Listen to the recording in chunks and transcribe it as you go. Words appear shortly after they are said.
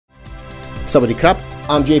Sawadee krap,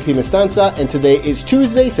 I'm JP Mestanza, and today is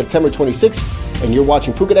Tuesday, September 26th, and you're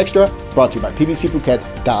watching Phuket Extra, brought to you by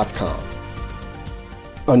pvcphuket.com.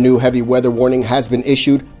 A new heavy weather warning has been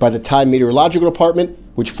issued by the Thai Meteorological Department,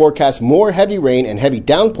 which forecasts more heavy rain and heavy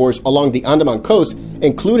downpours along the Andaman coast,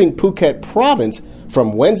 including Phuket province,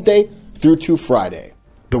 from Wednesday through to Friday.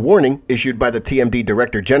 The warning, issued by the TMD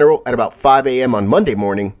Director General at about 5 a.m. on Monday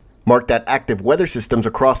morning, marked that active weather systems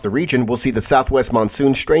across the region will see the southwest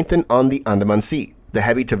monsoon strengthen on the Andaman Sea. The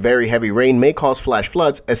heavy to very heavy rain may cause flash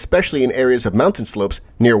floods, especially in areas of mountain slopes,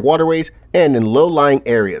 near waterways, and in low-lying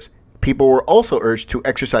areas. People were also urged to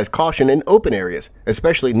exercise caution in open areas,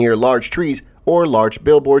 especially near large trees or large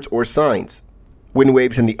billboards or signs. Wind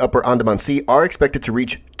waves in the upper Andaman Sea are expected to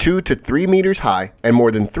reach 2 to 3 meters high and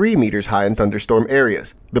more than 3 meters high in thunderstorm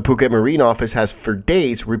areas. The Phuket Marine Office has for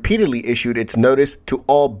days repeatedly issued its notice to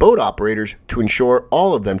all boat operators to ensure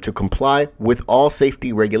all of them to comply with all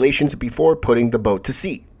safety regulations before putting the boat to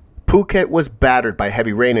sea. Phuket was battered by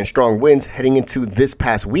heavy rain and strong winds heading into this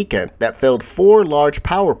past weekend that felled 4 large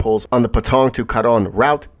power poles on the Patong to Kharon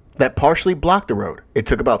route that partially blocked the road. It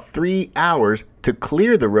took about 3 hours to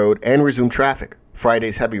clear the road and resume traffic.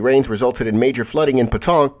 Friday's heavy rains resulted in major flooding in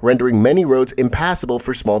Patong, rendering many roads impassable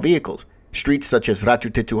for small vehicles. Streets such as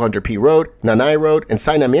Ratchute 200P Road, Nanai Road, and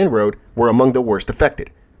Sainamien Road were among the worst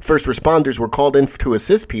affected. First responders were called in to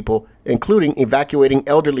assist people, including evacuating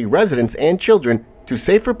elderly residents and children to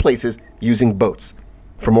safer places using boats.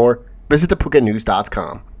 For more, visit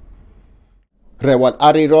thephuket.news.com. Rewat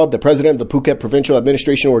Arirob, the president of the Phuket Provincial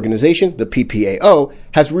Administration Organization, the PPAO,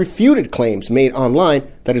 has refuted claims made online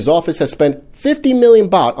that his office has spent 50 million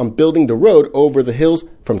baht on building the road over the hills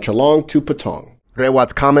from Chalong to Patong.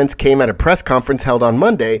 Rewat's comments came at a press conference held on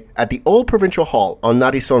Monday at the Old Provincial Hall on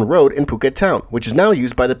Nadison Road in Phuket Town, which is now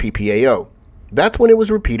used by the PPAO. That's when it was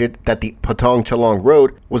repeated that the Patong-Chalong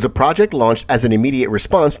Road was a project launched as an immediate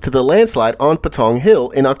response to the landslide on Patong Hill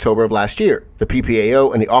in October of last year. The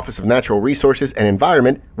PPAO and the Office of Natural Resources and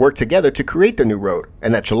Environment worked together to create the new road,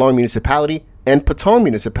 and that Chalong Municipality and Patong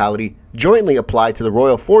Municipality jointly applied to the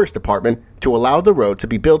Royal Forest Department to allow the road to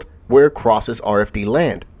be built where it crosses RFD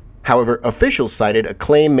land. However, officials cited a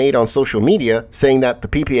claim made on social media saying that the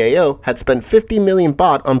PPAO had spent 50 million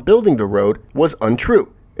baht on building the road was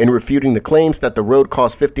untrue. In refuting the claims that the road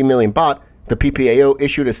cost 50 million baht, the PPAO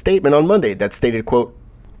issued a statement on Monday that stated, quote,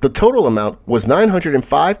 "The total amount was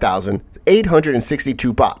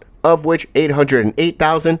 905,862 baht, of which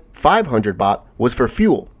 808,500 baht was for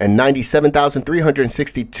fuel and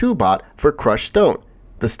 97,362 baht for crushed stone."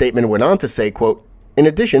 The statement went on to say, quote, "In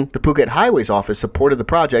addition, the Phuket Highways Office supported the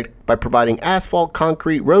project by providing asphalt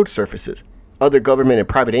concrete road surfaces. Other government and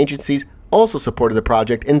private agencies also supported the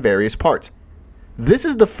project in various parts." This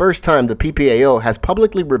is the first time the PPAO has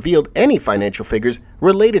publicly revealed any financial figures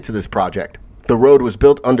related to this project. The road was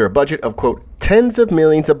built under a budget of, quote, tens of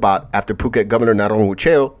millions of baht after Phuket Governor Narong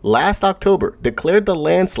Wucheo last October declared the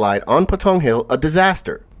landslide on Patong Hill a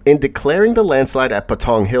disaster. In declaring the landslide at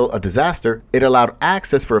Patong Hill a disaster, it allowed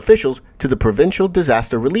access for officials to the Provincial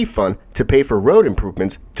Disaster Relief Fund to pay for road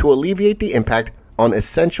improvements to alleviate the impact on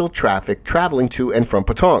essential traffic traveling to and from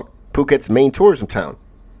Patong, Phuket's main tourism town.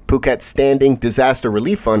 Phuket's Standing Disaster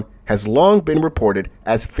Relief Fund has long been reported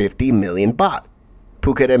as 50 million baht.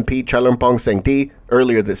 Phuket MP Chalong-Patong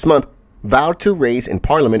earlier this month vowed to raise in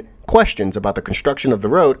Parliament questions about the construction of the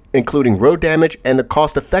road, including road damage and the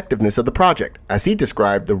cost effectiveness of the project, as he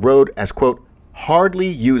described the road as, quote, hardly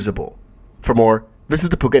usable. For more,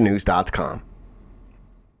 visit thephuket.news.com.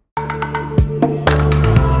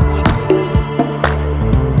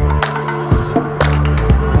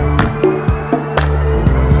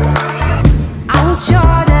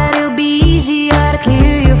 Sure that it'll be easier to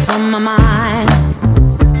clear you from my mind.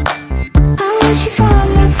 I wish you fall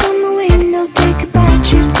out from the window, take a bad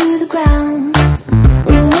trip to the ground.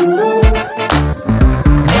 Ooh.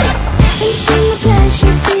 And bring the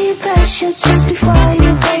pleasure, see pressure just before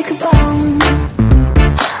you break a bone.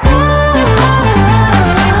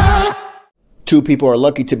 Oh. 2 people are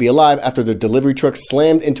lucky to be alive after their delivery truck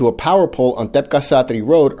slammed into a power pole on Tepkasatri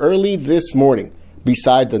Road early this morning,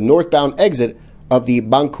 beside the northbound exit of the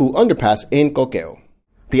Bangku underpass in Kokeo.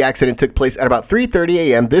 The accident took place at about 3:30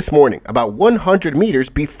 a.m. this morning, about 100 meters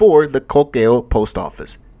before the Kokeo post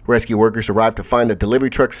office. Rescue workers arrived to find the delivery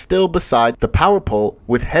truck still beside the power pole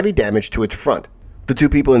with heavy damage to its front. The 2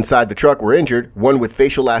 people inside the truck were injured, one with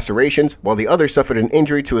facial lacerations, while the other suffered an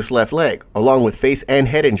injury to his left leg, along with face and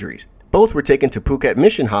head injuries. Both were taken to Phuket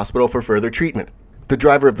Mission Hospital for further treatment. The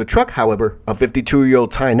driver of the truck, however, a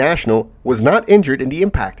 52-year-old Thai national, was not injured in the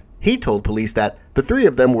impact. He told police that the 3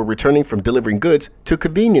 of them were returning from delivering goods to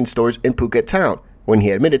convenience stores in Phuket Town when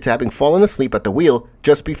he admitted to having fallen asleep at the wheel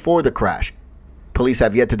just before the crash. Police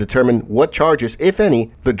have yet to determine what charges, if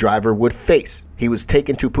any, the driver would face. He was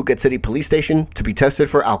taken to Phuket City Police Station to be tested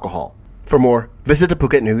for alcohol. For more, visit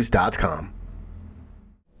thephuket.news.com.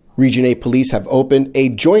 Region 8 Police have opened a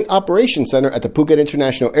joint operations center at the Phuket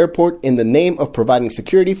International Airport in the name of providing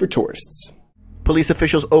security for tourists. Police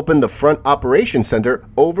officials opened the Front Operations Center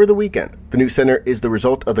over the weekend. The new center is the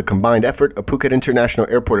result of the combined effort of Phuket International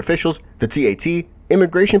Airport officials, the TAT,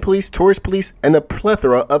 Immigration Police, Tourist Police, and a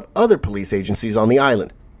plethora of other police agencies on the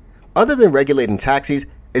island. Other than regulating taxis,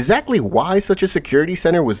 exactly why such a security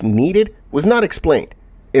center was needed was not explained.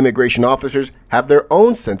 Immigration officers have their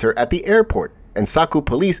own center at the airport, and Saku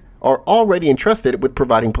Police are already entrusted with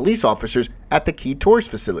providing police officers at the key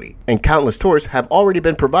tourist facility, and countless tourists have already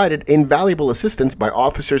been provided invaluable assistance by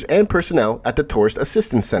officers and personnel at the Tourist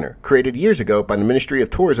Assistance Center, created years ago by the Ministry of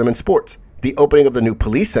Tourism and Sports. The opening of the new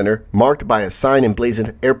police center, marked by a sign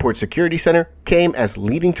emblazoned Airport Security Center, came as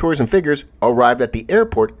leading tourism figures arrived at the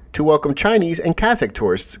airport to welcome Chinese and Kazakh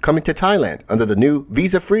tourists coming to Thailand under the new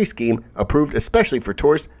visa-free scheme approved especially for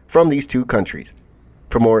tourists from these two countries.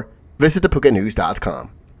 For more, visit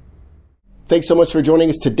thephuket.news.com. Thanks so much for joining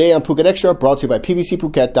us today on Phuket Extra, brought to you by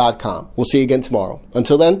pvcphuket.com. We'll see you again tomorrow.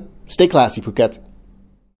 Until then, stay classy, Phuket.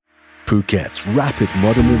 Phuket's rapid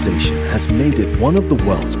modernization has made it one of the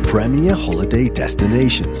world's premier holiday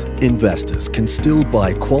destinations. Investors can still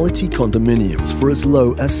buy quality condominiums for as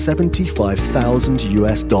low as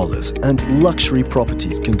 $75,000, and luxury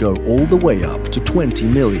properties can go all the way up to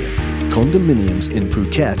 $20 million. Condominiums in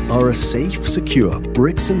Phuket are a safe, secure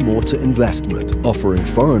bricks-and-mortar investment offering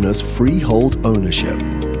foreigners freehold ownership.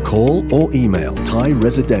 Call or email Thai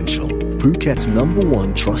Residential, Phuket's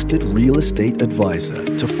 #1 trusted real estate advisor,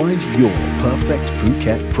 to find your perfect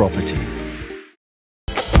Phuket property.